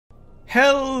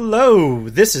Hello,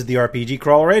 this is the RPG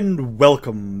Crawler, and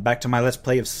welcome back to my Let's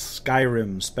Play of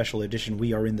Skyrim Special Edition.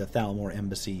 We are in the Thalmor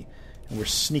Embassy, and we're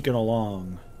sneaking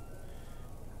along.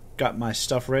 Got my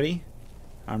stuff ready.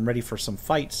 I'm ready for some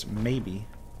fights, maybe.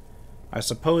 I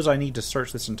suppose I need to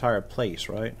search this entire place,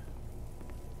 right?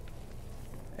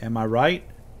 Am I right?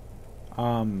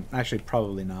 Actually,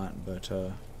 probably not, but,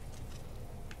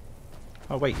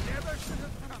 Oh, wait.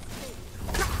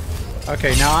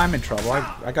 Okay, now I'm in trouble.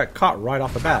 I got caught right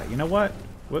off the bat. You know what?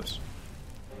 Whoops.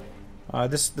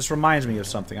 This reminds me of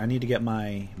something. I need to get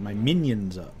my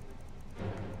minions up.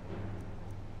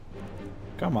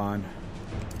 Come on.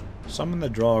 Summon the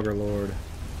Draugr Lord.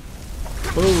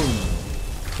 Boom.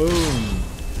 Boom.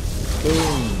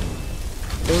 Boom.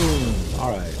 Boom.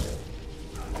 Alright.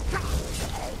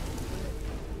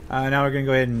 Now we're going to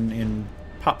go ahead and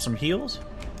pop some heals.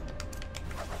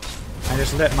 I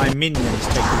just let my minions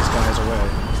take these guys away.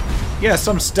 Yeah,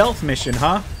 some stealth mission,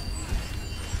 huh?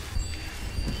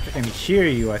 I can hear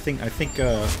you. I think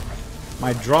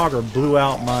my Draugr blew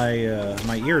out my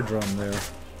my eardrum there.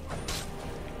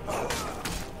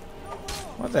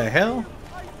 What the hell?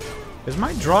 Is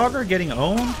my Draugr getting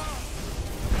owned?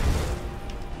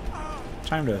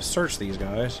 Time to search these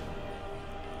guys.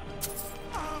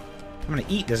 I'm gonna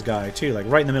eat this guy too, like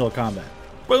right in the middle of combat.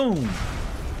 Boom!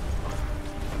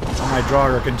 My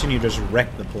Draugr continue to just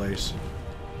wreck the place.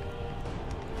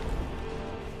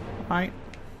 Alright.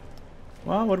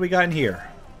 Well, what do we got in here?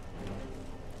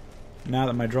 Now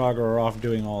that my Draugr are off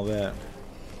doing all that.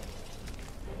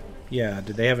 Yeah,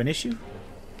 did they have an issue?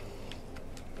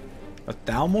 A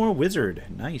Thalmor Wizard.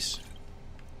 Nice.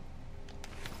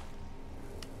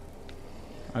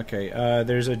 Okay,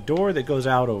 there's a door that goes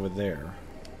out over there.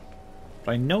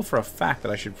 But I know for a fact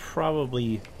that I should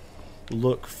probably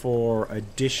look for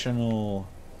additional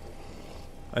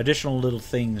little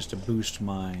things to boost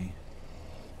my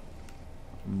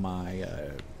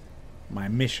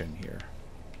mission here.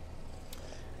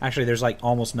 Actually, there's like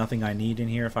almost nothing I need in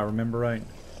here if I remember right.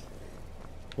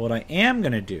 What I am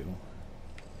gonna do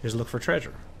is look for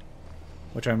treasure,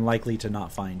 which I'm likely to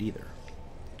not find either.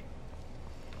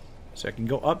 So I can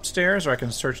go upstairs or I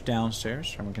can search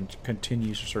downstairs. I'm gonna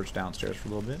continue to search downstairs for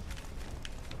a little bit.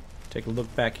 Take a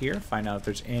look back here, find out if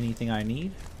there's anything I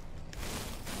need.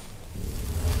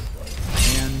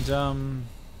 And,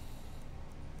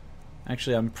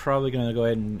 actually, I'm probably going to go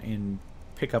ahead and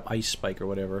pick up Ice Spike or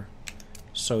whatever.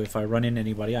 So if I run into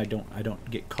anybody, I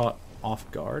don't get caught off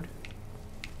guard.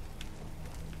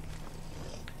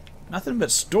 Nothing but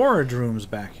storage rooms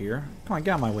back here. Come on,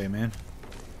 get out of my way, man.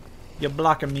 You're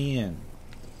blocking me in.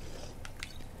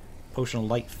 Potion of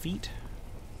Light Feet.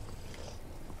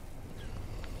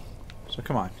 So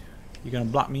come on. You gonna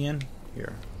block me in?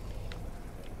 Here.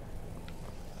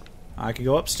 I could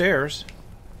go upstairs.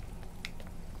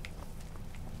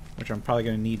 Which I'm probably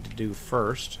gonna need to do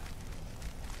first.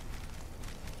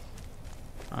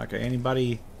 Okay,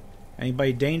 anybody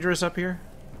dangerous up here?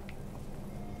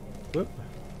 Whoop.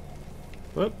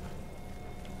 Whoop.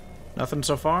 Nothing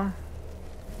so far?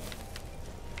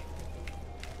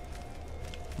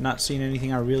 Not seeing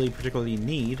anything I really particularly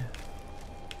need.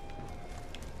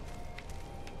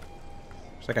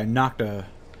 It's like I knocked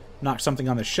something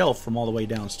on the shelf from all the way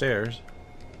downstairs.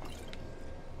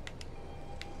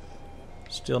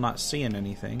 Still not seeing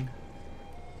anything.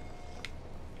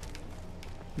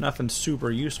 Nothing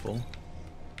super useful.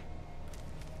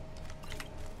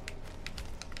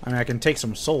 I mean, I can take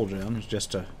some soul gems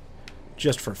just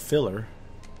for filler.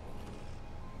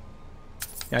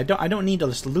 Yeah, I don't need to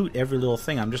just loot every little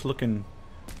thing. I'm just looking.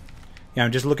 Yeah,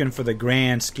 I'm just looking for the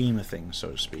grand scheme of things,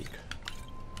 so to speak.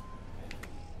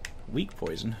 Weak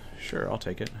poison. Sure, I'll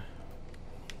take it.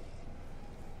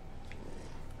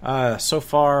 So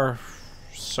far,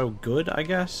 so good, I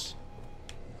guess?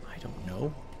 I don't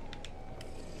know.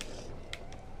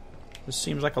 This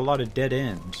seems like a lot of dead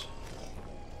ends.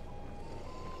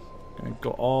 Gonna go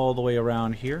all the way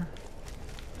around here.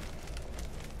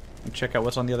 And check out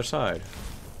what's on the other side.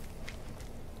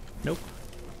 Nope.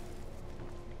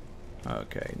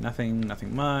 Okay, nothing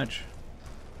much.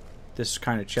 This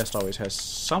kind of chest always has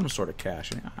some sort of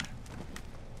cash in it.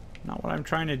 Not what I'm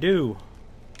trying to do.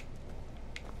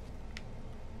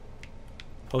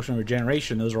 Potion of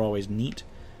regeneration, those are always neat.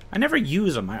 I never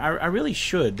use them. I really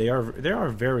should. They are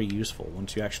very useful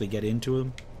once you actually get into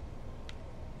them.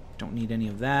 Don't need any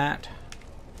of that.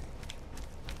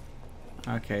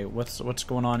 Okay, what's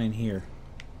going on in here?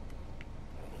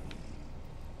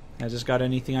 Has this got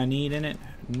anything I need in it?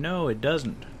 No, it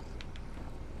doesn't.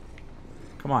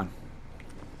 Come on.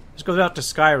 This goes out to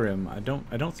Skyrim. I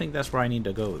don't think that's where I need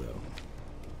to go though.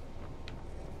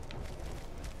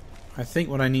 I think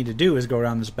what I need to do is go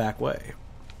around this back way.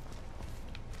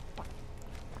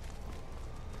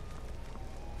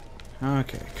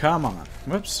 Okay, come on.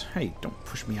 Whoops. Hey, don't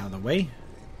push me out of the way.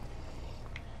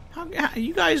 How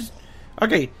you guys...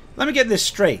 Okay, let me get this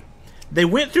straight. They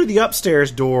went through the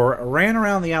upstairs door, ran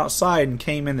around the outside, and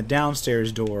came in the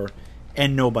downstairs door,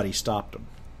 and nobody stopped them.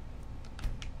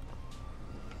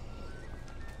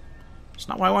 It's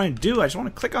not what I want to do. I just want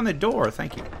to click on the door.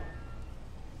 Thank you.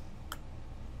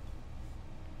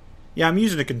 Yeah, I'm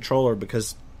using a controller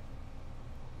because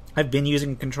I've been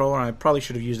using a controller. I probably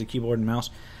should have used a keyboard and mouse.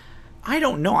 I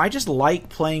don't know. I just like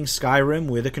playing Skyrim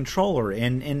with a controller,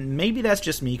 and maybe that's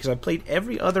just me because I've played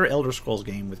every other Elder Scrolls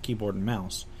game with keyboard and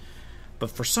mouse.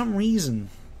 But for some reason,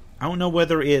 I don't know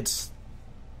whether it's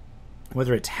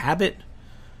habit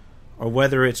or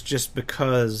whether it's just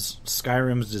because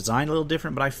Skyrim's designed a little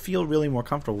different, but I feel really more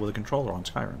comfortable with a controller on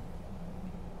Skyrim.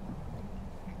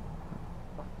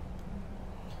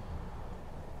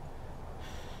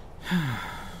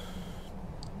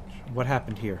 What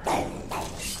happened here?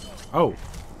 Oh.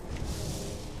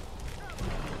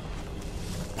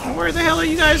 Where the hell are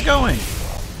you guys going?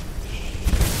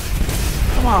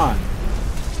 Come on.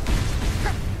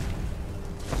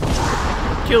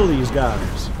 Kill these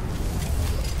guys.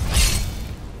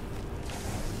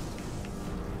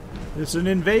 It's an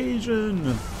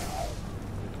invasion.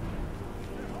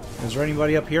 Is there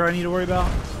anybody up here I need to worry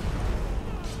about?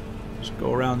 Just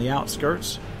go around the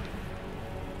outskirts.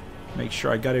 Make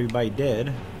sure I got everybody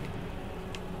dead.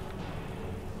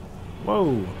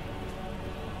 Whoa.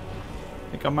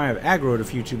 I think I might have aggroed a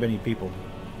few too many people.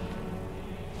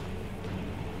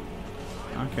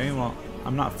 Okay, well,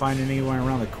 I'm not finding anyone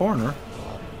around the corner.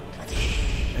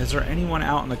 Is there anyone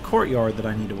out in the courtyard that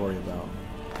I need to worry about?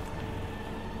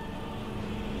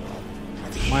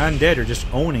 My undead are just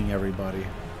owning everybody.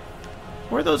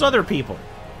 Where are those other people?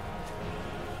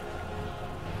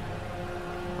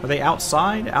 Are they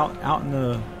outside? Out in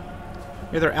the...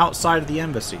 Yeah, they're outside of the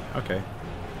embassy. Okay.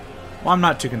 Well, I'm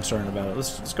not too concerned about it.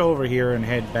 Let's go over here and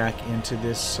head back into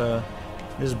this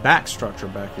this back structure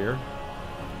back here.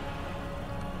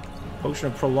 Potion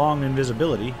of prolonged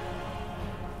invisibility.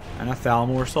 And a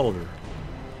Thalmor soldier.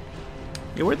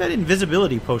 Yeah, where'd that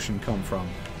invisibility potion come from?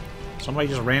 Somebody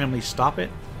just randomly stop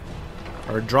it?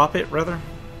 Or drop it, rather?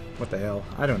 What the hell?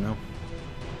 I don't know.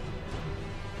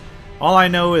 All I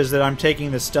know is that I'm taking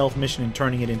the stealth mission and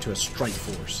turning it into a strike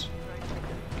force.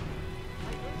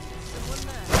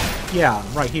 Yeah,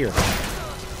 right here.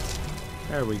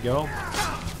 There we go.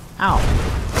 Ow!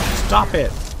 Stop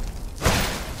it!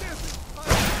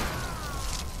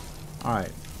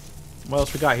 Alright. What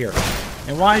else we got here?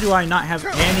 And why do I not have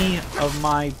any of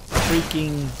my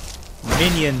freaking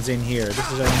minions in here?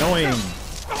 This is annoying.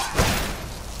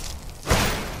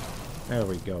 There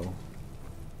we go.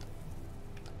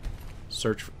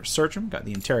 Search him. Got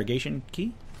the interrogation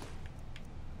key.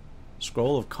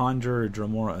 Scroll of Conjurer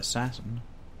Dremora Assassin.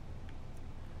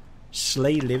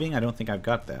 Slay Living. I don't think I've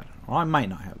got that. Well, I might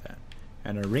not have that.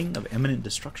 And a Ring of Imminent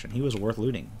Destruction. He was worth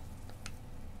looting.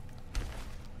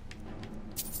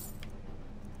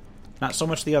 Not so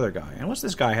much the other guy. And what's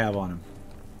this guy have on him?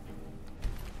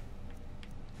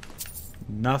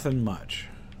 Nothing much.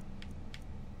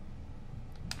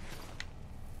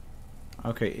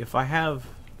 Okay, if I have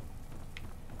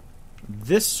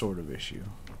this sort of issue,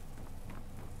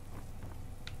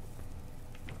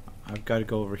 I've got to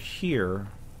go over here,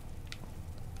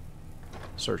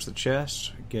 search the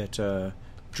chest, get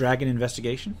Dragon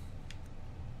Investigation,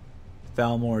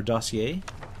 Thalmor Dossier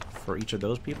for each of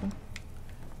those people,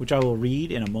 which I will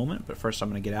read in a moment, but first I'm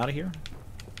going to get out of here.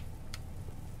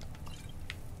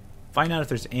 Find out if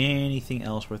there's anything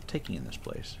else worth taking in this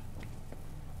place.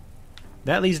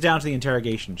 That leads down to the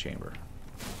interrogation chamber.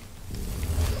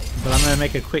 But I'm going to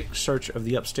make a quick search of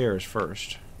the upstairs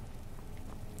first.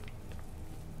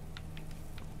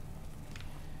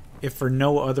 If for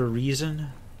no other reason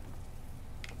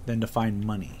than to find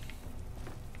money.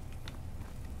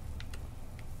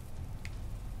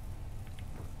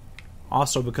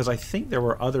 Also because I think there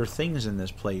were other things in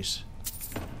this place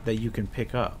that you can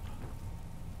pick up.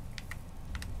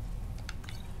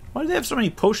 Why do they have so many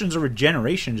potions of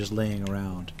regeneration just laying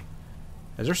around?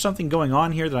 Is there something going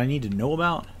on here that I need to know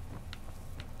about?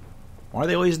 Why are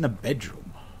they always in the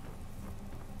bedroom?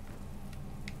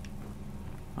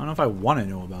 I don't know if I want to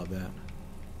know about that.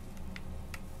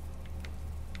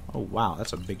 Oh wow,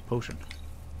 that's a big potion.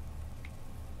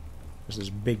 There's this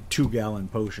big 2-gallon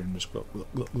potion. Just look, look,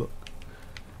 look, look.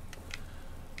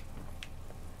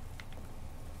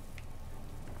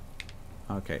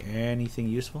 Okay, anything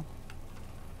useful?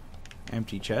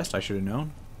 Empty chest, I should have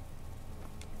known.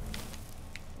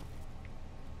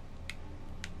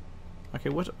 Okay,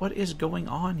 what is going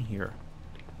on here?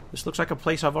 This looks like a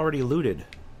place I've already looted.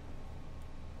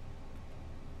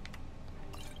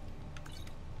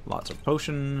 Lots of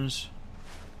potions.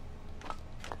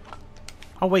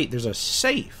 Oh wait, there's a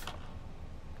safe.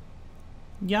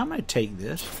 Yeah, I'm gonna take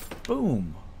this.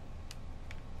 Boom.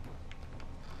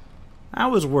 That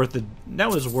was worth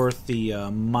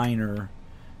the minor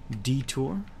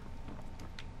detour.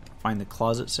 Find the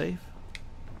closet safe.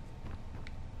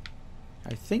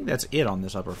 I think that's it on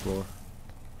this upper floor.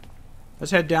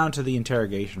 Let's head down to the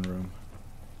interrogation room.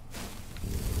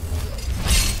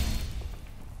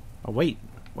 Oh wait,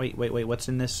 what's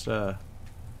in this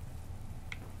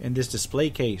display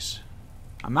case?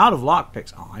 I'm out of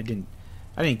lockpicks. Oh, I didn't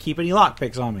keep any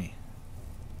lockpicks on me.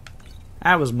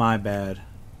 That was my bad.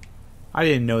 I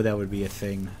didn't know that would be a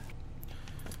thing.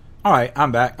 Alright,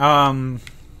 I'm back.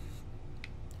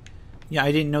 Yeah,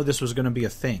 I didn't know this was going to be a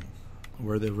thing.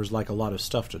 Where there was like a lot of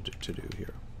stuff to do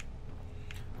here.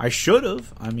 I should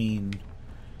have. I mean,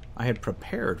 I had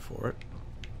prepared for it.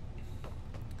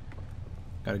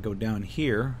 Got to go down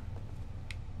here.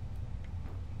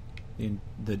 In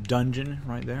the dungeon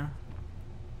right there.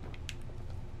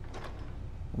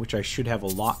 Which I should have a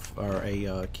lock or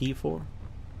a key for.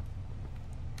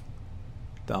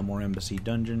 Thalmor Embassy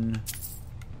dungeon.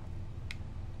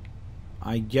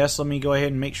 I guess let me go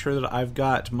ahead and make sure that I've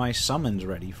got my summons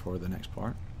ready for the next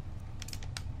part.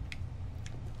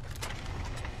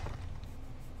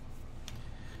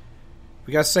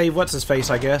 We gotta save what's his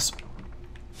face, I guess.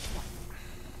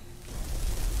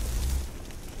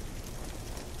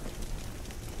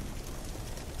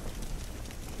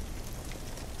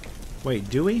 Wait,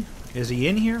 do we? Is he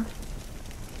in here?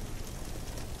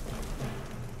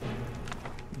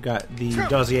 Got the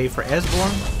dossier for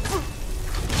Esbern.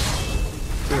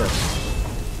 Here.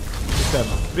 Just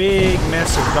a big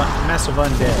mess of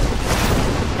undead.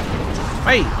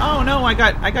 Wait! Oh no! I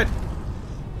got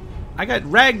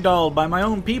ragdolled by my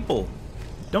own people.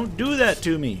 Don't do that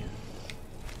to me.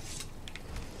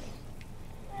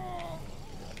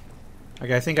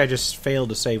 Okay, I think I just failed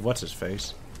to save what's his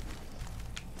face.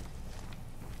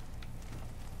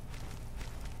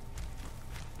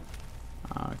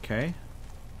 Okay.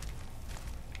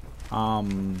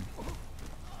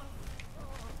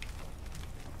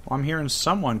 Well, I'm hearing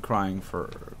someone crying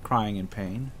in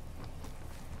pain.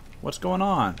 What's going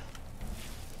on?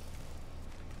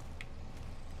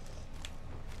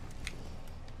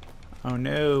 Oh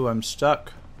no, I'm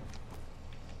stuck.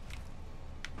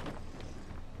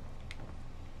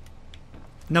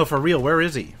 No, for real, where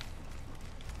is he?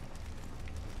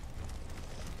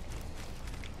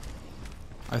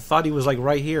 I thought he was like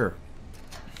right here.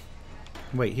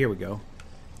 Wait, here we go.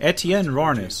 Etienne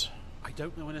Rarnis. I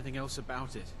don't know anything else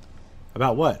about it.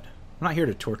 About what? I'm not here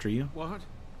to torture you. What?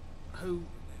 Who?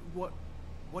 What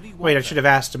do you want? Wait, I should have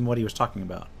asked him what he was talking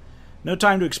about. No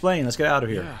time to explain. Let's get out of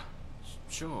here. Yeah,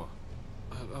 sure.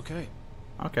 Okay.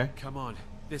 Okay. Come on,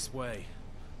 this way.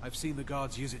 I've seen the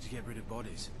guards use it to get rid of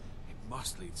bodies. It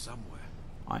must lead somewhere.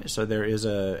 Alright, so there is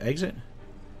a exit?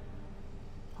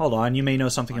 Hold on, you may know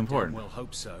something important. Well,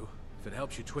 hope so. If it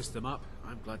helps you twist them up,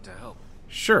 I'm glad to help.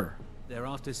 Sure. They're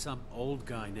after some old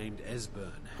guy named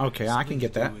Esbern. Okay, I can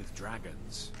get that. Something to do with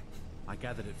dragons. I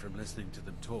gathered it from listening to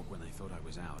them talk when they thought I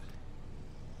was out.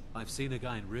 I've seen a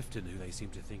guy in Riften who they seem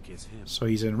to think is him. So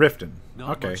he's in Riften.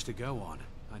 Not okay. much to go on.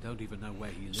 I don't even know where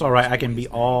he lives. It's alright, I can be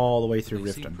all the way through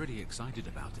They Riften. seem pretty excited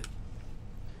about it.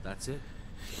 That's it.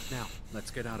 Now, let's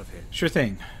get out of here. Sure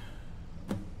thing.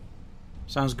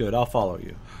 Sounds good, I'll follow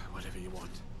you. Whatever you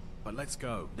want. But let's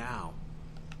go, now.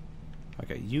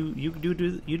 Okay, you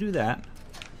do that.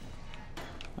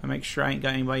 I make sure I ain't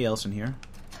got anybody else in here.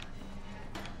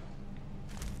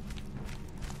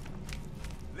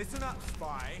 Listen up,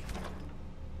 spy.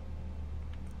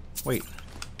 Wait.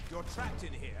 You're trapped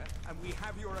in here, and we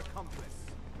have your accomplice.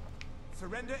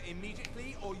 Surrender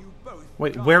immediately, or you both.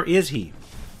 Wait, die. where is he?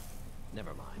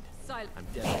 Never mind. I'm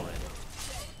dead already.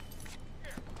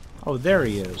 Oh, there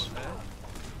he is.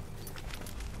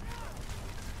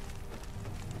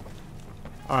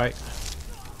 Alright.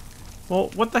 Well,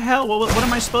 what the hell? What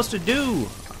am I supposed to do?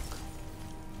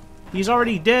 He's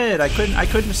already dead. I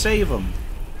couldn't save him.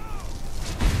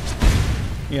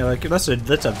 Yeah, like let's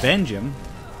avenge him.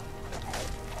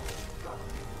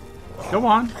 Go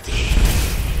on.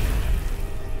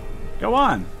 Go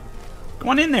on. Go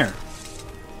on in there.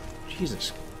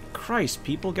 Jesus Christ,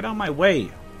 people, get out of my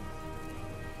way.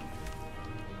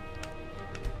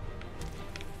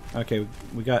 Okay,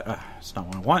 we got it's not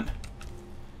what I want.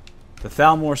 The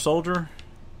Thalmor soldier.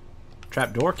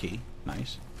 Trapdoor key.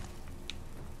 Nice.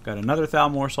 Got another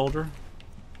Thalmor soldier.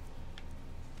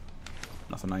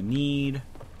 Nothing I need.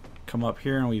 Come up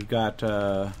here and we've got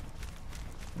the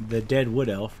dead wood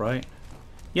elf, right?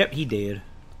 Yep, he did.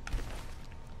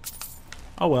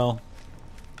 Oh well.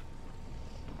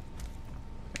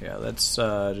 Yeah, let's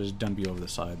just dump you over the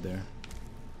side there.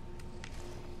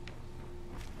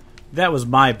 That was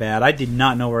my bad. I did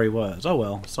not know where he was. Oh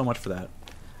well, so much for that.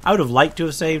 I would have liked to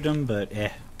have saved him, but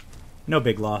no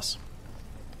big loss.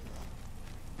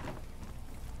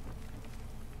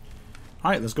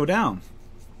 Alright, let's go down.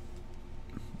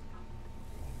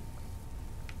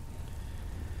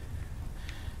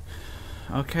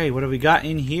 Okay, what have we got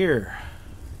in here?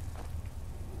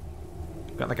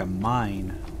 We've got like a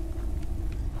mine.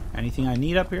 Anything I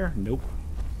need up here? Nope.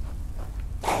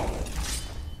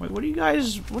 Wait, what are you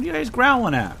guys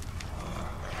growling at?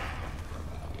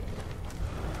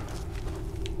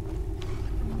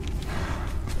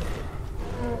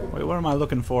 Wait, what am I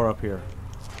looking for up here?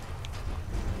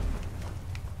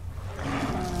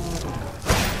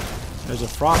 There's a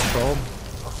frost troll.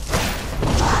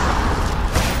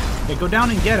 Okay, go down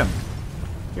and get him.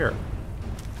 Here.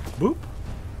 Boop.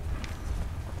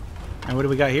 And what do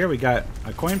we got here? We got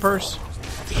a coin purse,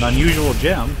 an unusual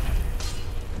gem,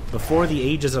 Before the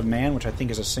Ages of Man, which I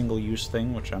think is a single-use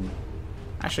thing, which I'm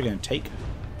actually going to take.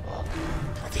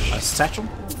 A satchel.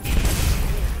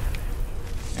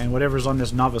 And whatever's on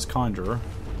this Novice Conjurer.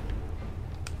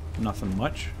 Nothing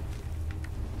much.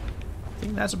 I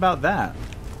think that's about that.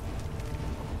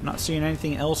 I'm not seeing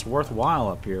anything else worthwhile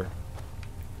up here.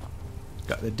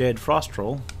 Got the dead frost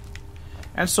troll.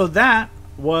 And so that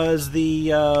was the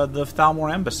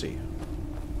Thalmor Embassy.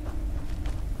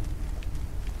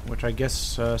 Which I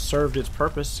guess served its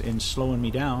purpose in slowing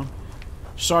me down.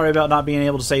 Sorry about not being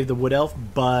able to save the wood elf,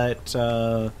 but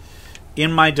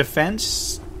in my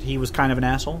defense, he was kind of an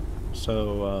asshole.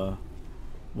 So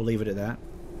we'll leave it at that.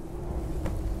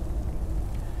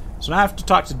 So now I have to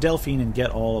talk to Delphine and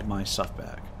get all of my stuff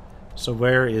back. So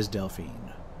where is Delphine?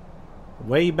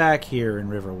 Way back here in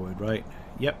Riverwood, right?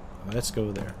 Yep, let's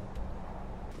go there.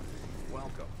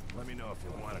 Welcome. Let me know if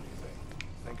you want anything.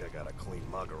 I think I got a clean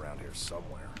mug around here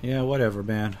somewhere. Yeah, whatever,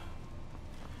 man.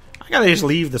 I gotta just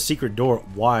leave the secret door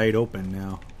wide open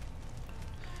now.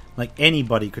 Like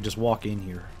anybody could just walk in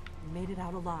here. You made it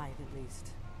out alive, at least.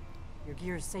 Your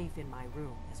gear's safe in my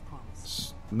room, as promised.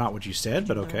 It's not what you said,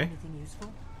 but okay. Anything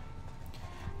useful?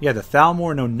 Yeah, the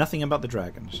Thalmor know nothing about the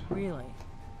dragons. Really?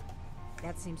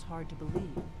 That seems hard to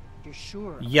believe. You're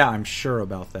sure? Yeah, I'm sure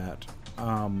about that.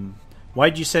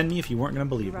 Why'd you send me if you weren't going to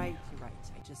believe me? You're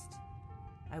right.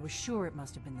 I was sure it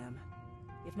must have been them.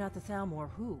 If not the Thalmor,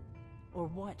 who? Or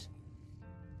what?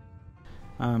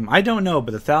 I don't know,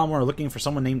 but the Thalmor are looking for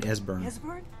someone named Esbern.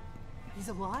 Esbern? He's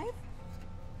alive?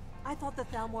 I thought the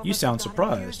Thalmor You sound must have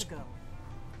got him years surprised. ago.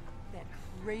 That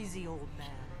crazy old man.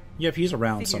 Yep, he's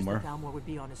around Figures somewhere. the Thalmor would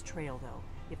be on his trail, though,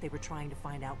 if they were trying to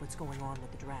find out what's going on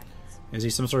with the dragons. Is he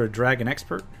some sort of dragon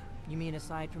expert? You mean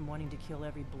aside from wanting to kill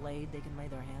every blade they can lay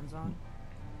their hands on?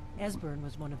 Esbern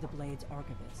was one of the Blade's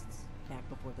archivists, back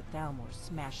before the Thalmor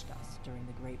smashed us during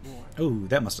the Great War. Oh,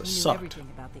 that must have He knew sucked. everything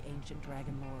about the ancient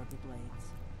dragon lore of the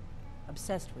Blades.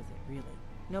 Obsessed with it, really.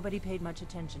 Nobody paid much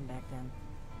attention back then.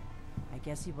 I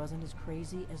guess he wasn't as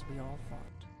crazy as we all thought.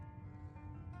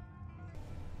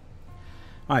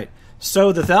 Alright,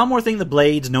 so the Thalmor think the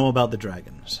Blades know about the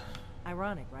dragons.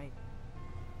 Ironic, right?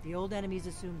 The old enemies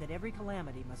assume that every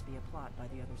calamity must be a plot by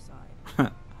the other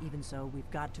side. Even so, we've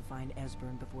got to find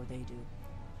Esbern before they do.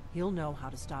 He'll know how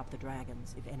to stop the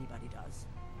dragons, if anybody does.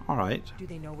 Alright. Do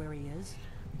they know where he is?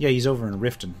 Yeah, he's over in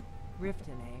Riften.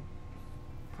 Riften, eh?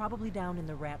 Probably down in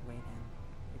the Ratway, then.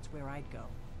 It's where I'd go.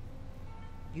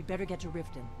 You'd better get to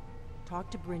Riften. Talk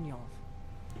to Brynjolf.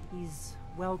 He's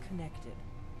well-connected.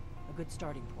 A good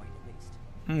starting point, at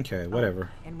least. Okay,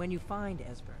 whatever. And when you find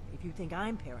Esbern, if you think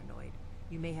I'm paranoid,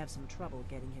 you may have some trouble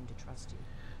getting him to trust you.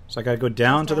 So I gotta go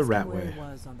down to the Just ask him Ratway. where he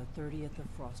was on the 30th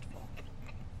of Frostfall.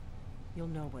 You'll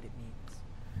know what it means.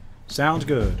 Sounds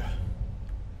good.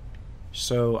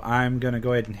 So I'm gonna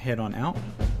go ahead and head on out.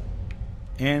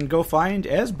 And go find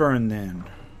Esbern then.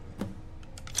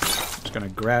 Just gonna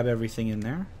grab everything in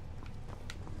there.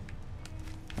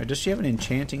 Alright, does she have an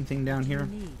enchanting thing down here? What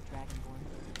do you need,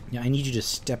 Dragonborn? Yeah, I need you to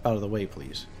step out of the way,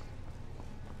 please.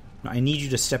 No, I need you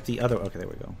to step the other... Okay, there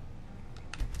we go.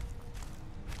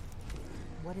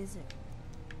 What is it?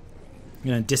 I'm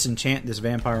gonna disenchant this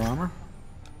vampire armor.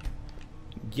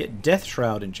 Get Death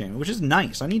Shroud enchantment, which is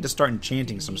nice. I need to start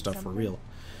enchanting some stuff for real.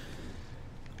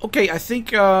 Okay, I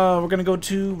think we're gonna go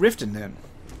to Riften then.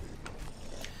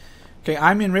 Okay,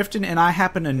 I'm in Riften, and I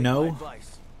happen to know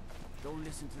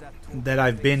that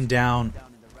I've been down...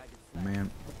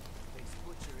 Man.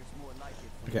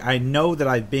 Okay, I know that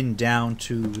I've been down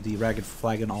to the Ragged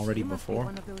Flagon already before.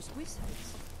 One of those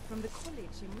wizards from the college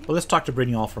in Well, let's talk to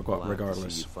Brynjolf Glad to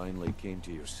regardless. see you finally came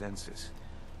to your senses.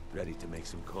 Ready to make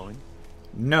some coin?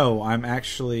 No, I'm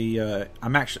actually, I'm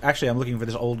looking for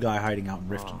this old guy hiding out in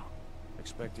Riften. Ah,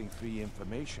 expecting free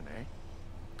information, eh?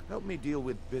 Help me deal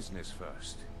with business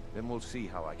first. Then we'll see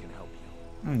how I can help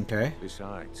you. Okay.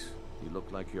 Besides, you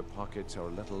look like your pockets are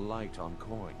a little light on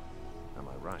coin. Am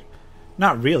I right?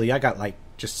 Not really. I got, like,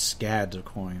 just scads of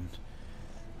coin.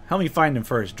 Help me find him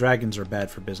first. Dragons are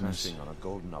bad for business. Passing on a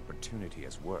golden opportunity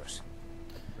is worse.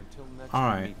 Until next All we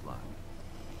right. meet, lad.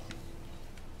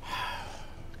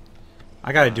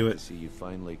 I gotta Glad do to it. see you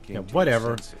finally came Yeah, to whatever.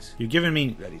 your senses. You're giving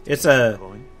me... Ready to It's make a... some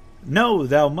coin? No,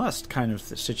 thou must kind of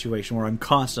situation where I'm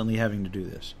constantly having to do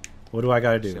this. What do I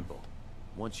gotta do? Simple.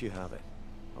 Once you have it,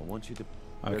 I want you to...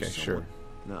 Okay, There's sure.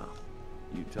 someone- Now,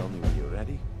 you tell me when you're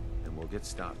ready, and we'll get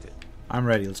started. I'm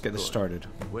ready. Let's get this Good. started.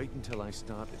 Wait until I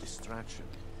start a distraction.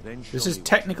 Then show This is me what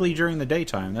technically during the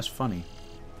daytime. That's funny.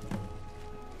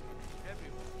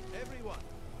 Everyone,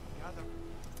 gather.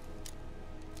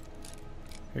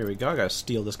 Here we go. I gotta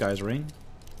steal this guy's ring.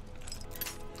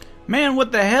 Man,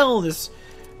 what the hell? This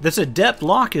adept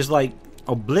lock is like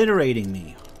obliterating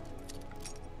me.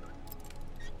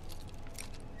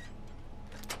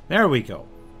 There we go.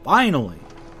 Finally.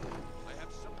 I have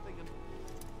something in...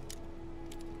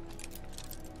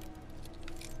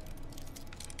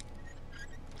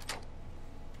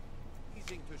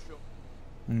 Easing to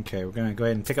show. Okay, we're gonna go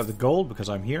ahead and pick up the gold because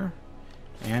I'm here,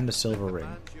 and the silver ring.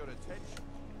 Demand your attention.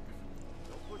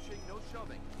 No pushing, no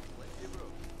shoving. Plenty of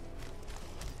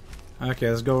room. Okay,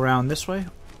 let's go around this way.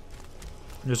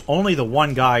 There's only the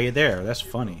one guy there. That's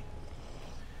funny.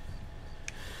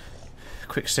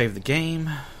 Quick save the game.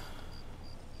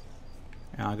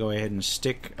 And I'll go ahead and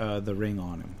stick the ring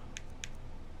on him.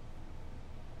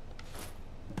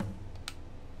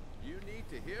 You need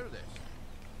to hear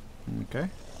this. Okay.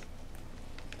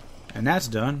 And that's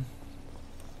done.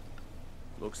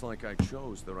 Looks like I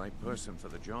chose the right person for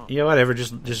the job. Yeah, whatever.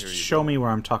 Just Here you show go. me where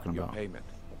I'm talking Your about. payment,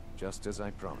 just as I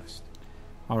promised.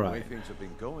 All The way right. things have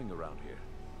been going around here,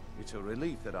 it's a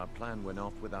relief that our plan went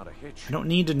off without a hitch. I don't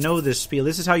need to know this spiel.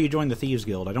 This is how you join the Thieves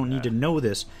Guild. I don't need to know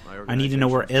this. My I need to know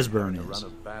where organization's been Esbern having a is.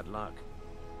 run of bad luck,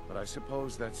 but I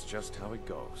suppose that's just how it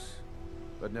goes.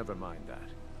 But never mind that.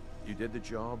 You did the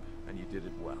job, and you did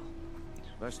it well.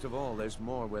 Best of all, there's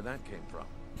more where that came from.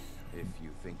 If you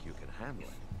think you can handle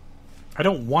it. I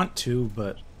don't want to,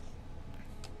 but...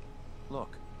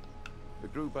 Look, the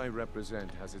group I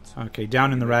represent has its... Okay,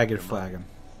 down in the Ragged Your mind. Flagon.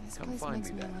 This Come place find makes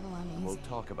me me a then, little and we'll uneasy.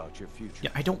 talk about your future.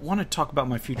 Yeah, I don't want to talk about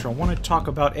my future. I want to talk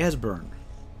about Esbern.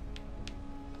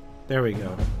 There we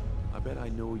go. I bet I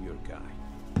know your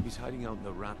guy. He's hiding out in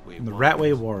the Ratway In the Warrens,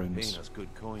 Ratway Warrens. paying us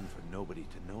good coin for nobody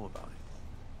to know about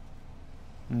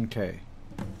it. Okay.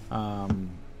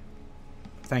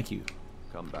 Thank you.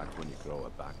 Come back when you grow a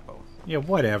backbone. Yeah,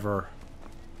 whatever.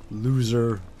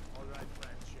 Loser.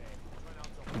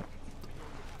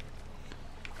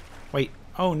 Wait.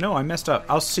 Oh, no, I messed up.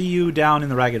 I'll see you down in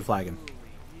the Ragged Flagon.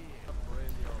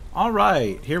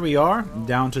 Alright, here we are.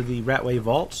 Down to the Ratway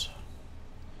Vaults.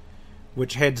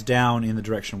 Which heads down in the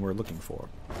direction we're looking for.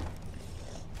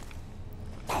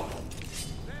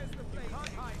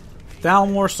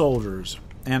 Thalmor soldiers.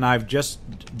 And I've just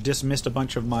dismissed a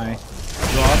bunch of my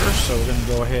joggers, so we're going to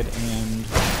go ahead and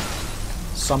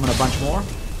summon a bunch more.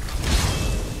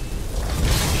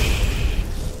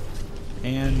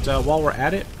 And while we're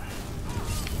at it,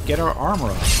 get our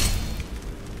armor up.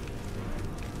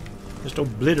 Just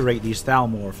obliterate these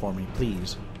Thalmor for me,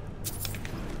 please.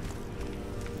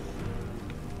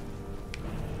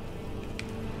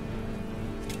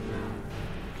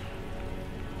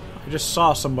 I just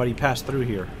saw somebody pass through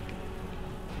here.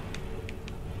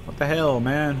 What the hell,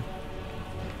 man?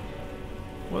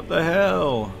 What the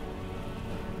hell?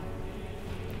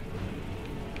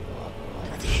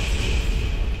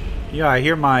 Yeah, I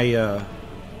hear my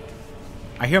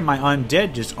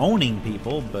undead just owning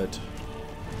people, but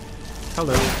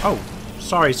hello. Oh,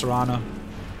 sorry, Serana.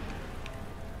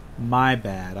 My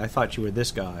bad. I thought you were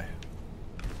this guy.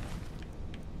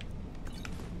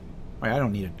 Wait, I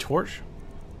don't need a torch.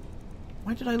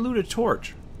 Why did I loot a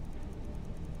torch?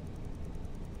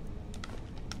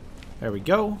 There we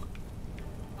go.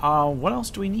 What else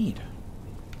do we need?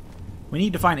 We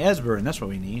need to find Esbern. That's what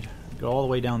we need. Go all the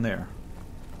way down there.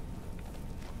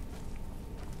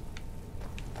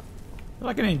 There's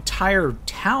like an entire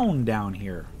town down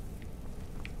here.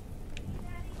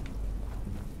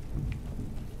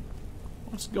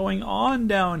 What's going on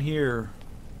down here?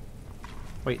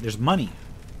 Wait, there's money.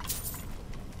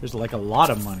 There's like a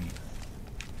lot of money.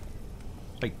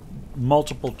 Like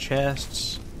multiple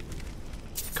chests,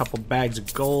 a couple bags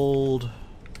of gold.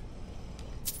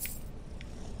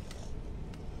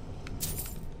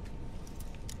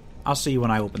 I'll see you when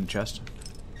I open the chest.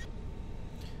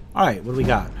 Alright, what do we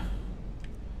got?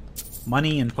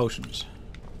 Money and potions.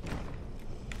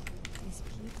 These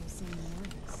people seem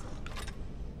nervous.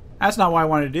 That's not what I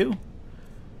wanted to do.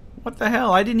 What the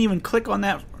hell? I didn't even click on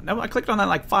that. No, I clicked on that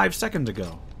like 5 seconds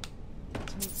ago.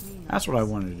 That's what I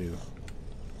wanted to do.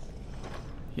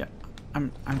 Yeah,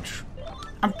 I'm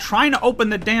trying to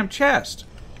open the damn chest.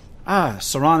 Ah,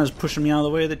 Serana's pushing me out of the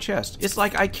way of the chest. It's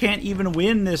like I can't even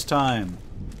win this time.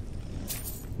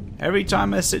 Every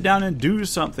time I sit down and do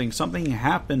something, something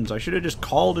happens. I should have just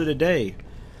called it a day.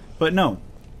 But no.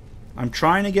 I'm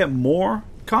trying to get more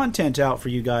content out for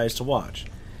you guys to watch.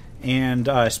 And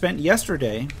I spent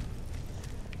yesterday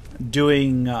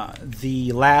doing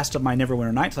the last of my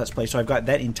Neverwinter Nights Let's Play, so I've got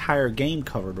that entire game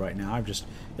covered right now.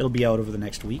 It'll be out over the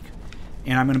next week.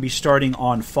 And I'm going to be starting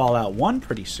on Fallout 1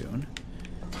 pretty soon.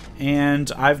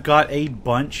 And I've got a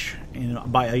bunch,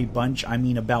 and by a bunch I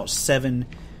mean about 7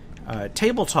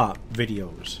 tabletop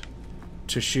videos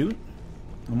to shoot.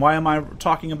 And why am I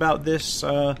talking about this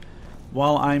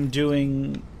while I'm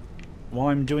doing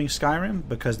Skyrim?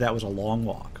 Because that was a long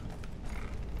walk.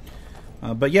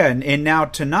 But yeah, and now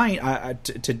tonight,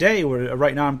 today,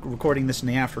 right now I'm recording this in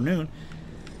the afternoon,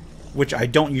 which I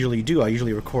don't usually do. I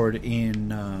usually record in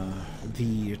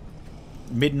the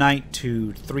midnight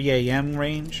to 3 a.m.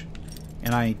 range,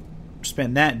 and I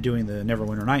spent that doing the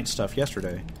Neverwinter Nights stuff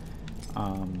yesterday.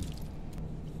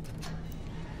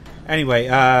 Anyway,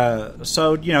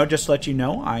 so just to let you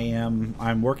know,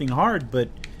 I'm working hard, but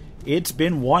it's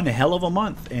been one hell of a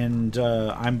month, and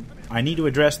I need to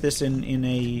address this in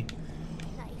a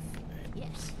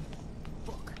Yes.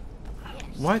 Book.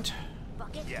 Yes. what?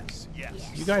 Bucket. Yes,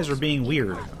 yes. You guys are being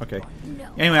weird. Okay.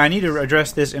 No. Anyway, I need to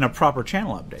address this in a proper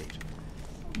channel update,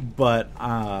 but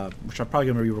which I'm probably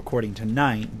going to be recording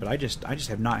tonight. But I just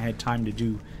have not had time to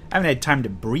do. I haven't had time to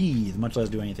breathe, much less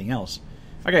do anything else.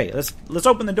 Okay, let's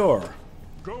open the door.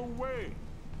 Go away!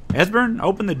 Esbern,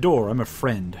 open the door. I'm a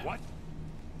friend. What?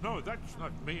 No, that's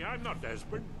not me. I'm not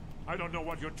Esbern. I don't know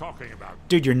what you're talking about.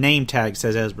 Dude, your name tag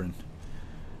says Esbern.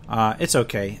 It's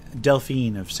okay.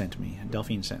 Delphine sent me.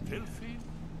 Delphine sent me. Delphine?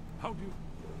 How do you...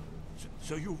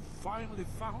 So you finally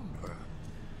found her?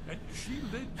 And she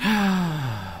led you?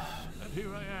 And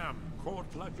here I am, caught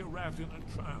like a rat in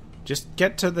a trap. Just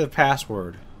get to the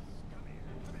password.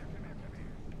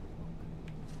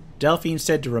 Delphine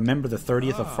said to remember the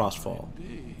 30th of Frostfall.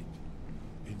 Indeed.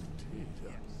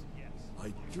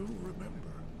 I do remember.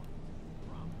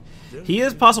 He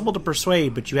is possible to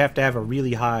persuade, but you have to have a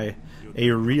really high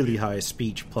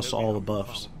speech plus all the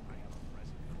buffs.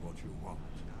 What you want.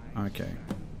 Okay.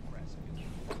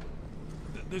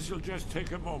 This'll just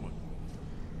take a moment.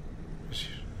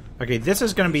 Okay, this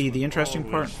is going to be the interesting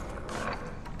part.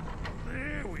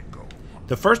 There we go.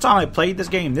 The first time I played this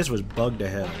game, this was bugged to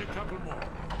hell. A couple more.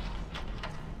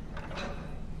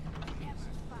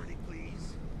 Pretty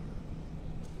please.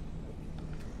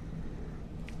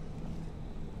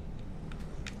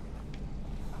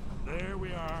 There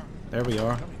we are. There we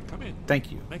are. Come in.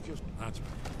 Thank you. Make your... That's right.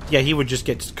 Yeah, he would just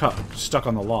get stuck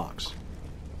on the locks.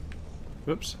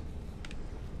 Whoops.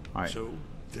 Alright. So,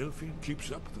 Delphine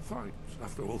keeps up the fight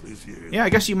after all these years. Yeah, I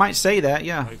guess you might say that,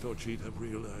 yeah. I thought she'd have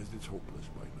realized it's hopeless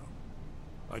by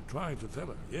now. I tried to tell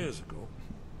her years ago.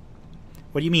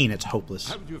 What do you mean it's hopeless?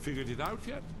 Haven't you figured it out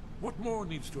yet? What more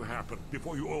needs to happen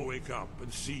before you all wake up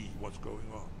and see what's going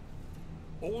on?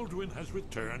 Alduin has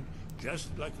returned,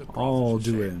 just like the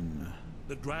prophecy said. Alduin.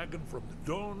 The dragon from the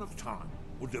dawn of time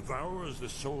who devours the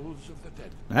souls of the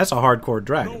dead. That's a hardcore No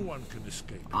dragon. one can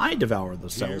escape. I devour the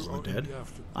souls Here of the on dead.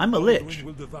 Undeath, I'm a Alduin lich,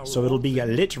 will devour so it'll all be a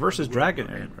things lich versus and will dragon.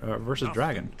 end. Versus Nothing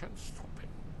dragon. can stop him.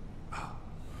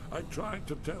 I tried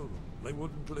to tell them. They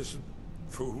wouldn't listen.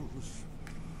 Fools.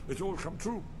 It's all come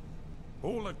true.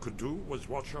 All I could do was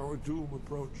watch our doom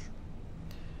approach.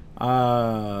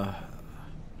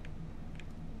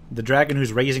 The dragon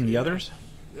who's raising the others?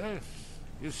 Yes.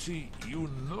 You see, you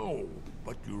know,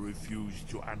 but you refuse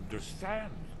to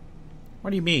understand. What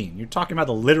do you mean? You're talking about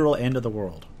the literal end of the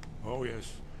world. Oh,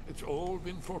 yes. It's all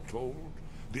been foretold.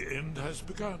 The end has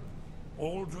begun.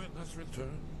 Alduin has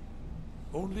returned.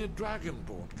 Only a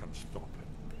dragonborn can stop him.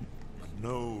 And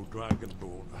no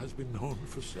dragonborn has been known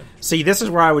for centuries. See, this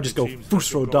is where I would just go It seems that the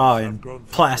Fusro gods Da have and grown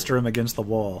plaster him against the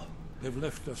wall. They've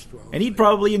left us to our And he'd fate.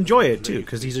 probably enjoy it too, Lately,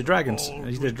 because he's a dragon. all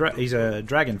He's good a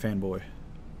dragon fanboy.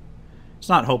 It's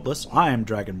not hopeless. I am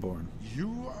dragonborn.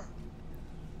 You are?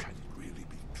 Can it really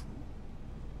be true?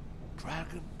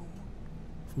 Dragonborn?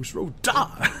 Who's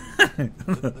die?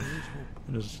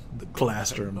 Just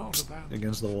plaster him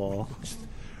against the wall.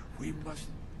 We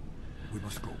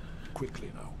must go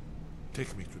quickly now.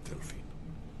 Take me to Delphine.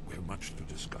 We have much to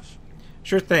discuss.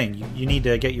 Sure thing. You need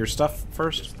to get your stuff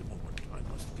first? Just a moment. I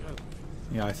must gather.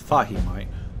 Yeah, I thought he might.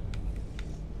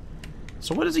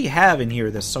 So what does he have in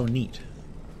here that's so neat?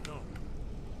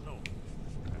 No.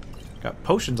 Got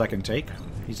potions I can take.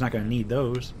 He's not going to need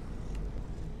those.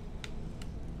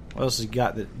 What else has he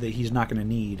got that he's not going to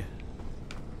need?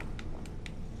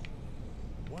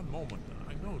 One moment.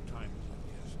 I know time is of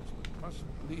the essence. We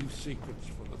mustn't leave secrets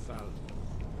for the thousand.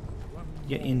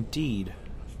 Yeah, indeed.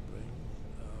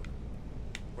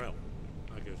 Well,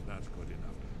 I guess that's good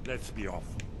enough. Let's be off.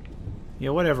 Yeah,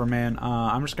 whatever, man.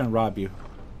 I'm just going to rob you.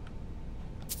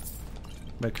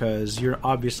 Because you're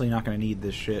obviously not going to need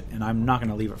this shit, and I'm not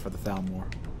going to leave it for the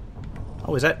Thalmor.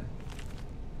 Oh, is that...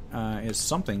 is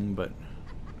something, but...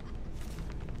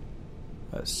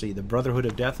 Let's see, the Brotherhood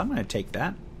of Death. I'm going to take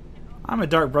that. I'm a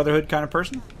Dark Brotherhood kind of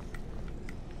person.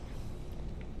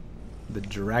 The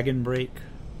Dragon Break.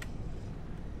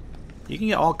 You can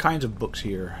get all kinds of books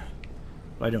here.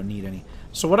 But I don't need any.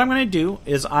 So what I'm going to do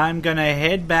is I'm going to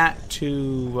head back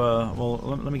to... well,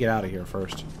 let me get out of here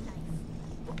first.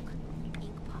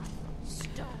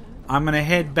 I'm going to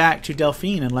head back to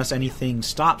Delphine unless anything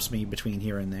stops me between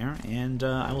here and there. And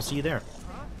I will see you there.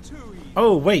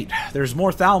 Oh, wait. There's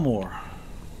more Thalmor.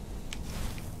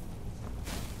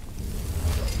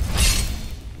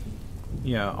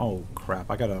 Yeah, oh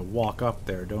crap. I got to walk up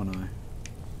there, don't I?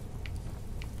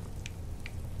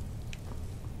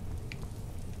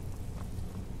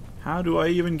 How do I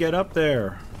even get up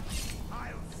there?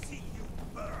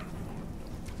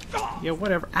 Yeah,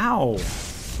 whatever. Ow!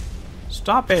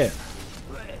 Stop it!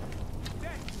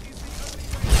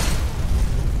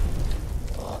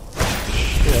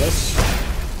 Yeah,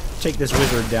 let's take this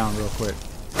wizard down real quick.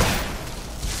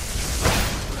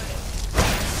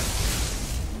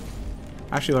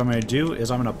 Actually, what I'm going to do is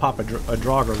I'm going to pop a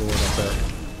Draugr Lord up there.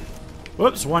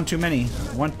 Whoops, one too many.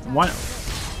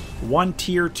 One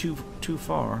tier too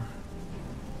far.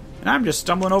 And I'm just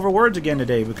stumbling over words again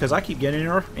today because I keep getting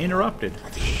interrupted.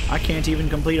 I can't even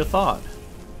complete a thought.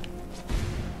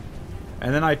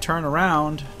 And then I turn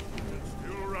around.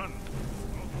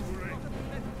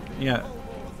 Yeah.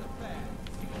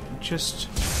 Just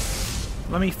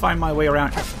let me find my way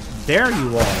around. There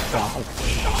you are.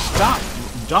 Stop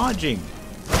dodging.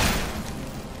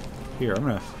 Here, I'm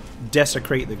gonna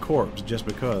desecrate the corpse just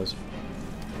because.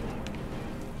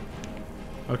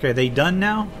 Okay, they done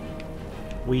now?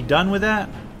 We done with that?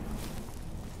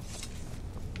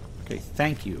 Okay,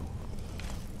 thank you.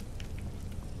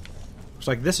 Looks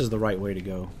like this is the right way to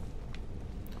go.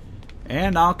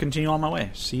 And I'll continue on my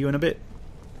way. See you in a bit.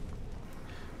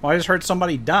 Well, I just heard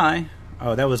somebody die.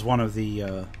 Oh, that was one of the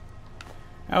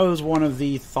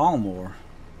Thalmor.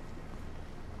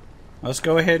 Let's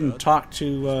go ahead and talk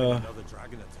to,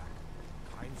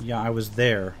 yeah, I was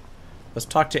there. Let's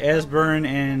talk to Esbern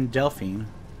and Delphine.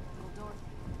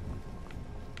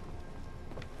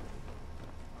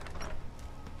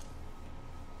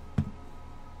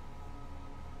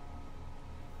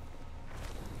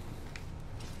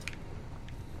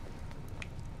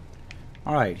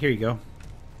 Alright, here you go.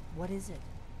 What is it?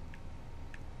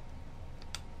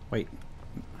 Wait.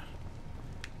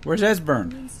 Where's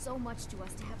Esbern? It means so much to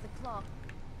us to have the claw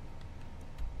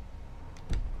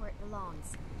where it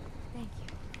belongs. Thank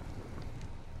you.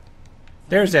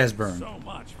 There's Esbern. So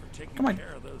much for taking Come on.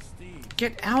 care of those thieves.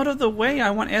 Get out of the way.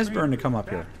 I want Esbern to come up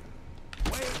here.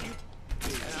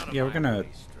 Yeah, we're gonna...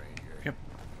 Yep.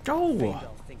 Go!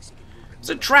 It's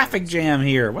a traffic jam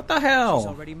here. What the hell?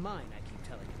 already mine, I keep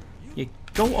telling You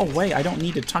go away. I don't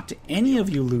need to talk to any of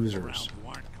you losers.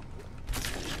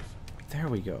 There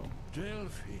we go.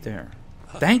 Delphine. There.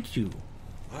 Thank you.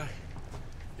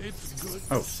 It's good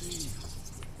Oh. to see you.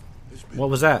 It's been What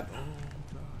was that? a long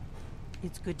time.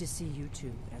 It's good to see you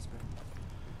too, Esbern.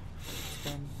 It's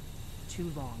been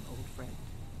too long, old friend.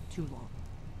 Too long.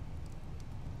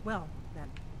 Well, then.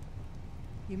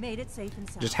 You made it safe and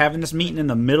sound. Just having this meeting in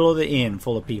the middle of the inn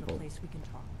full of people. Place we can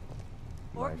talk.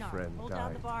 My Ordnar, friend hold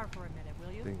down the died. bar for a minute,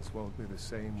 will you? Things won't be the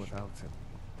same without him.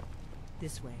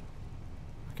 This way.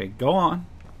 Okay, go on.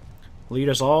 Lead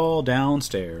us all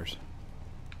downstairs.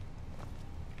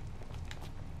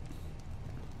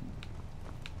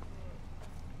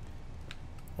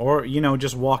 Or, you know,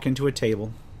 just walk into a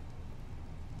table.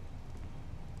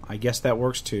 I guess that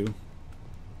works too.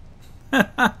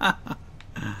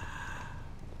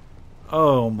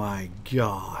 Oh my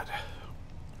god.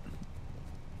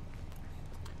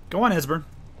 Go on, Esbern.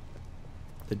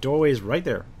 The doorway is right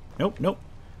there. Nope, nope.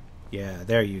 Yeah,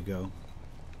 there you go.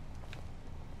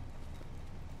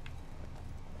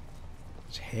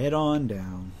 Let's head on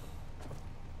down.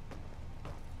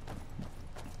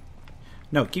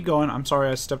 No, keep going. I'm sorry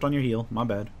I stepped on your heel. My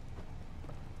bad.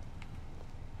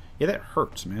 Yeah, that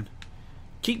hurts, man.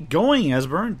 Keep going,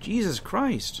 Esbern. Jesus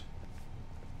Christ.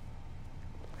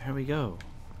 There we go.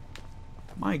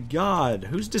 My God.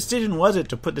 Whose decision was it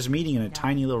to put this meeting in a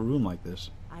tiny little room like this?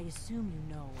 I assume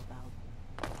you know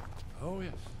about... Oh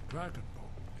yes, Dragonborn.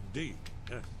 Indeed,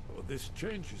 yes. Well, this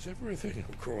changes everything,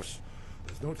 of course.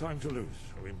 There's no time to lose.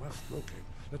 We must locate.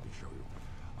 Let me show you.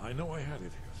 I know I had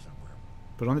it here somewhere.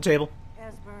 Put it on the table.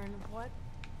 Esbern, what?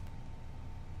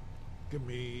 Give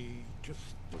me just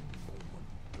a moment.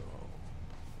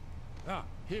 Ah,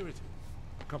 here it is.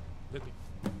 Come, let me...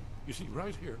 You see,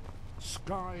 right here,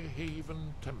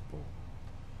 Skyhaven Temple.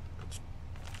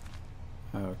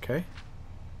 Okay.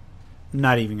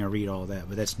 Not even gonna read all that,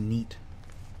 but that's neat.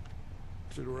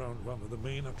 Sit around one of the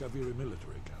main Akaviri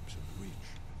military camps in the Reach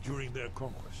during their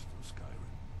conquest of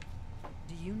Skyrim.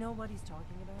 Do you know what he's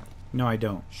talking about? No, I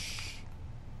don't. Shh.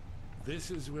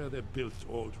 This is where they built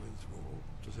Alduin's Wall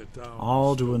to set down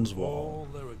Alduin's Wall. all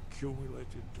their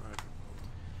accumulated dragonborn,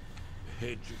 a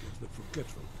hedge against the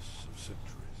forgetfulness of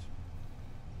centuries.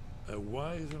 A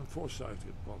wise and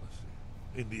foresighted policy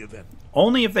in the event.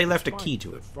 Only if they left a key to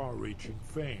The it. far-reaching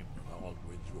fame of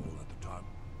Alduin's Wall at the time,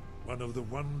 one of the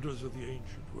wonders of the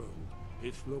ancient world,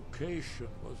 its location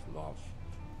was lost.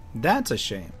 That's a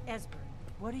shame. Esbern,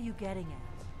 what are you getting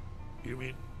at? You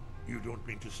mean, you don't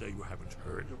mean to say you haven't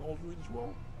heard of Alduin's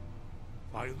Wall?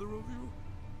 Either of you?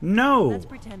 No. Let's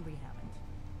pretend we haven't.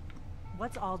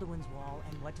 What's Alduin's Wall,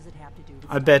 and what does it have to do with...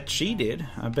 I bet she did.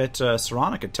 I bet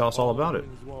Serana could tell us all about it.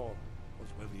 Alduin's Wall was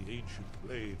when the ancient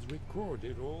blades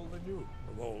recorded all they knew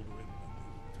of Alduin and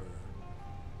his return.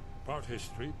 Part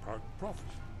history, part prophecy.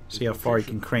 See how far he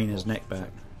can crane his neck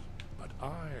back. But I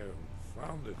have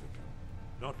found it again.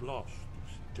 Not lost,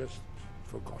 you see, just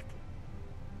forgotten.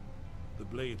 The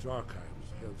Blade's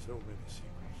archives held so many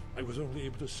secrets. I was only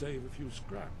able to save a few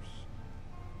scraps.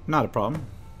 Not a problem.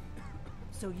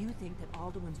 So you think that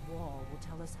Alduin's Wall will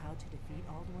tell us how to defeat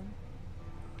Alduin?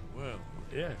 Well,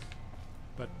 yes,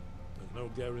 but there's no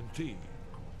guarantee.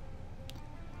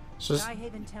 So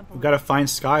Skyhaven Temple... we've got to find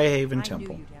Skyhaven I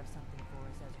Temple. knew you'd have something for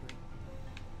us, Esbern.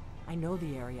 I know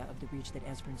the area of the Reach that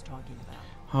Esbern's talking about.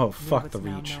 Oh, Near fuck what's the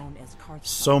now Reach. known as Karthspire,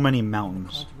 So many in the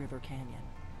mountains. Cold River Canyon.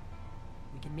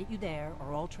 We can meet you there,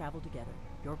 or all travel together.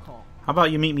 Your call. How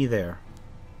about you meet me there?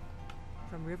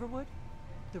 From Riverwood?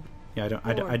 The Yeah,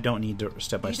 I don't need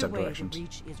step-by-step Either way, directions. the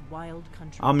Reach is wild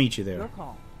country. I'll meet you there. Your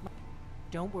call.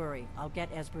 Don't worry, I'll get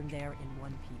Esbern there in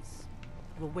one piece.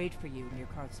 We'll wait for you near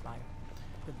Karthspire.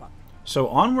 Good luck. So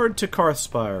onward to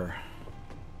Karthspire.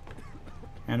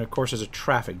 And of course there's a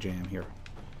traffic jam here.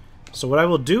 So what I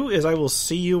will do is I will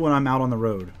see you when I'm out on the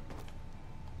road.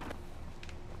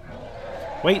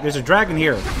 Wait, there's a dragon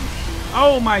here.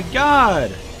 Oh my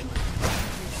God!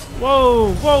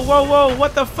 Whoa, whoa, whoa, whoa!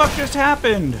 What the fuck just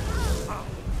happened?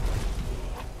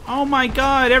 Oh my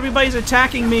God, everybody's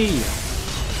attacking me!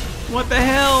 What the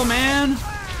hell, man?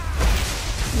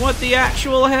 What the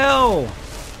actual hell?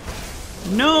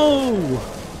 No!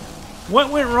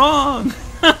 What went wrong?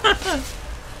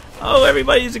 Oh,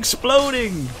 everybody's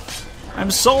exploding! I'm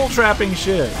soul trapping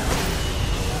shit!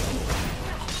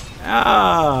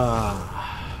 Ah!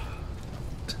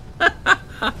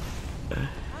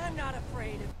 I'm not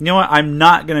afraid of... You know what? I'm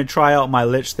not gonna try out my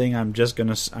Lich thing. I'm just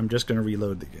gonna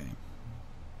reload the game.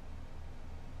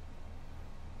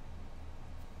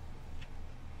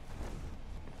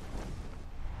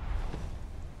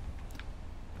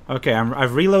 Okay,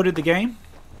 I've reloaded the game.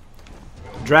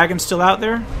 Dragon's still out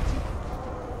there.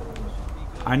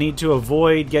 I need to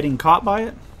avoid getting caught by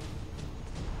it.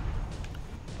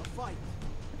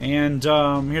 And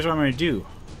here's what I'm going to do.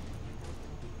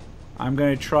 I'm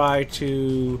going to try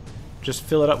to just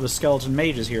fill it up with skeleton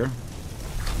mages here.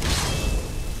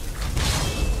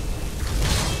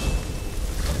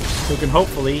 Who can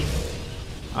hopefully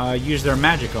use their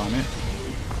magic on it.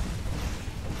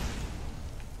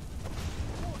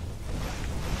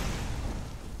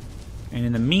 And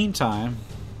in the meantime,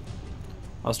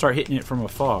 I'll start hitting it from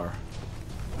afar.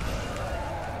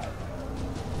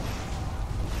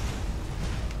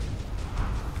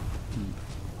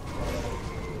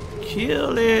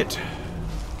 Kill it!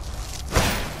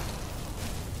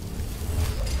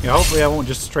 Yeah, hopefully I won't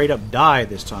just straight up die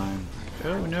this time.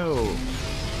 Oh no.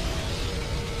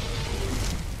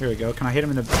 Here we go. Can I hit him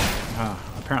in the...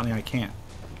 apparently I can't.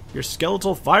 Your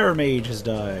skeletal fire mage has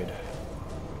died.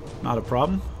 Not a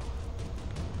problem.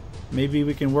 Maybe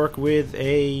we can work with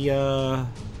a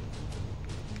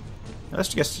Let's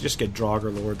just get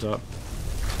Draugr Lords up.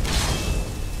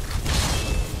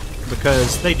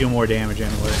 Because they do more damage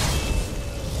anyway.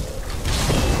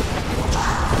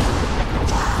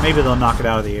 Maybe they'll knock it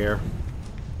out of the air.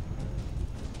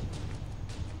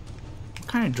 What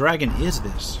kind of dragon is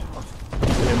this?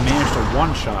 That managed to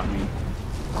one-shot me.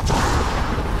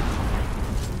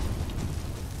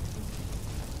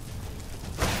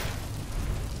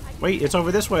 Wait, it's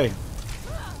over this way.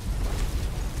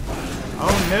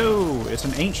 Oh no, it's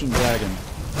an ancient dragon.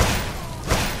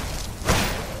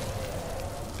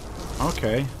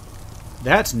 Okay.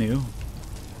 That's new.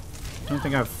 Don't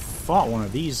think I've fought one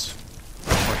of these.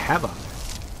 Or have I?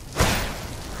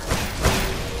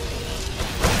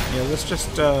 Yeah, let's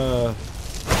just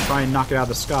try and knock it out of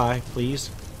the sky, please.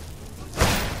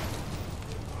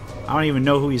 I don't even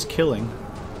know who he's killing.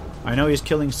 I know he's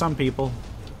killing some people.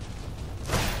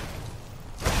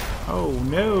 Oh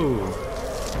no!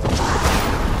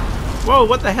 Whoa,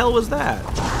 what the hell was that?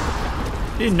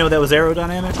 Didn't know that was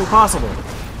aerodynamically possible.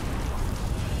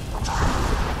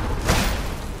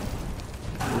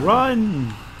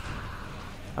 Run!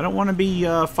 I don't want to be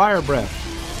fire breath.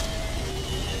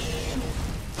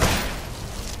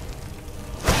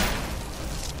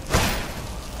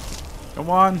 Come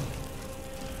on.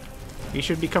 He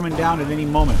should be coming down at any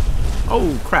moment.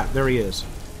 Oh crap, there he is.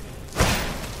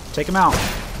 Take him out.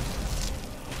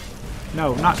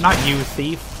 No, not you,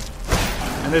 thief.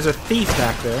 And there's a thief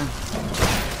back there.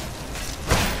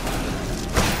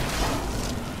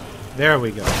 There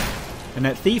we go. And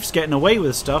that thief's getting away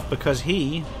with stuff because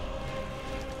he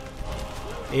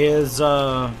is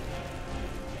not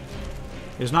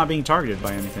being targeted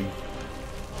by anything.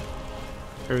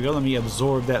 Here we go, let me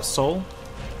absorb that soul.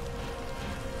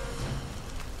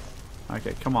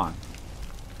 Okay, come on.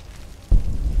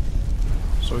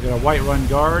 So we got a Whiterun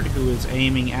guard who is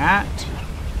aiming at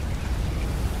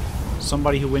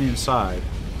somebody who went inside.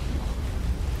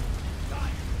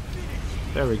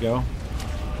 There we go.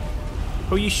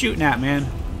 Who are you shooting at, man?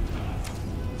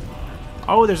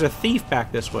 Oh, there's a thief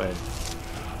back this way.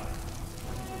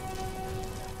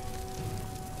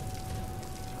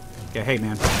 Yeah, hey,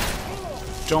 man.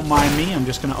 Don't mind me, I'm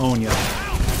just gonna own you.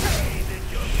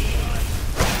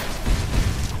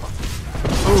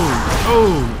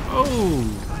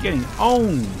 Oh, getting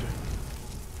owned.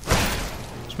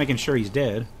 Just making sure he's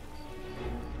dead.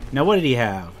 Now, what did he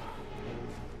have?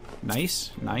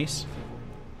 Nice, nice,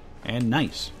 and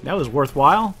nice. That was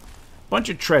worthwhile. Bunch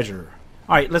of treasure.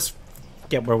 Alright, let's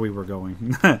get where we were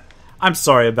going. I'm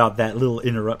sorry about that little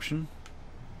interruption.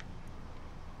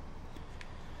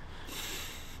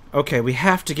 Okay, we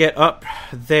have to get up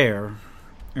there,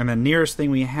 and the nearest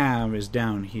thing we have is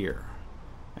down here.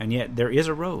 And yet, there is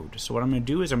a road. So what I'm going to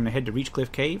do is I'm going to head to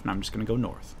Reachcliff Cave, and I'm just going to go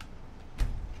north.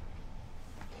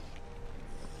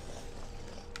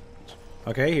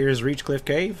 Okay, here's Reachcliff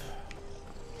Cave.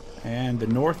 And the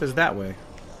north is that way.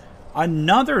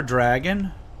 Another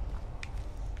dragon?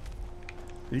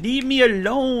 Leave me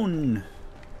alone!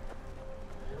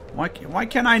 Why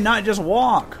can't I not just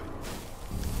walk?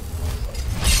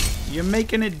 You're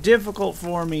making it difficult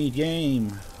for me,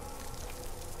 game.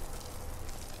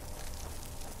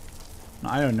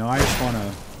 I don't know, I just want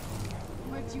to...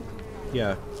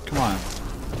 Yeah, come on.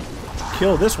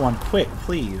 Kill this one quick,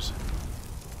 please.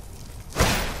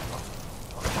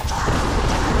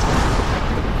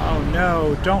 Oh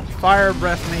no, don't fire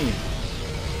breath me.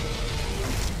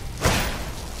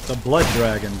 The blood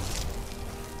dragon.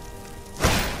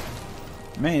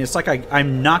 Man, it's like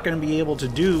I'm not going to be able to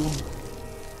do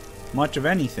much of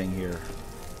anything here.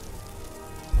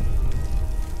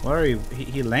 What are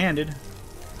he landed.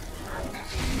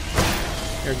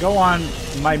 Here, go on,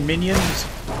 my minions.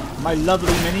 My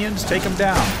lovely minions, take them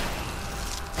down.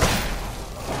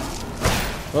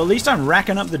 Well, at least I'm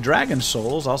racking up the dragon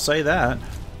souls, I'll say that.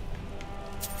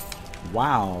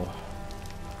 Wow.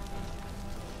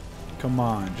 Come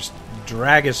on, just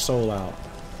drag his soul out.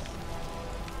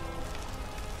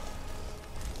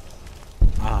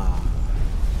 Ah.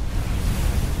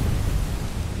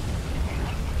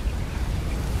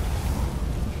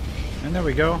 And there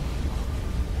we go.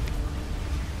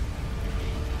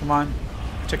 Come on.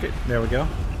 Ticket. There we go.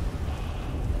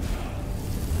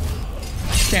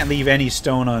 Can't leave any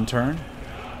stone unturned.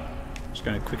 Just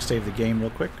gonna quick save the game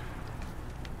real quick.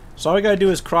 So all we gotta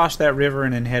do is cross that river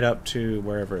and then head up to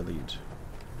wherever it leads.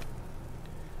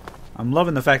 I'm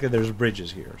loving the fact that there's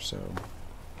bridges here, so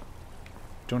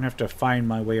don't have to find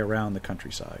my way around the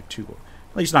countryside too,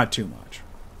 at least not too much.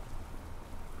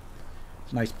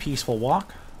 It's a nice peaceful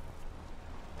walk.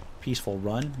 Peaceful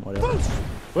run, whatever.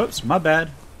 Whoops, my bad.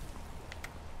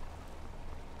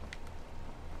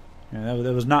 Yeah, Yeah,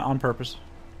 that was not on purpose.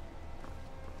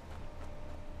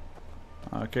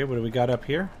 Okay, what do we got up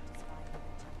here?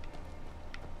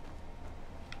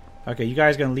 Okay, you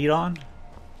guys gonna lead on?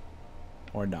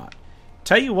 Or not?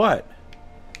 Tell you what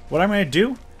I'm gonna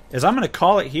do is I'm gonna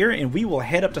call it here, and we will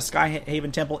head up to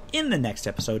Skyhaven Temple in the next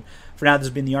episode. For now, this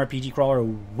has been the RPG Crawler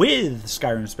with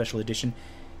Skyrim Special Edition.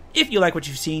 If you like what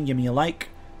you've seen, give me a like,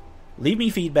 leave me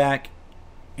feedback,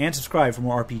 and subscribe for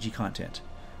more RPG content.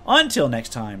 Until next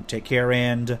time, take care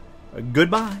and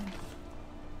goodbye.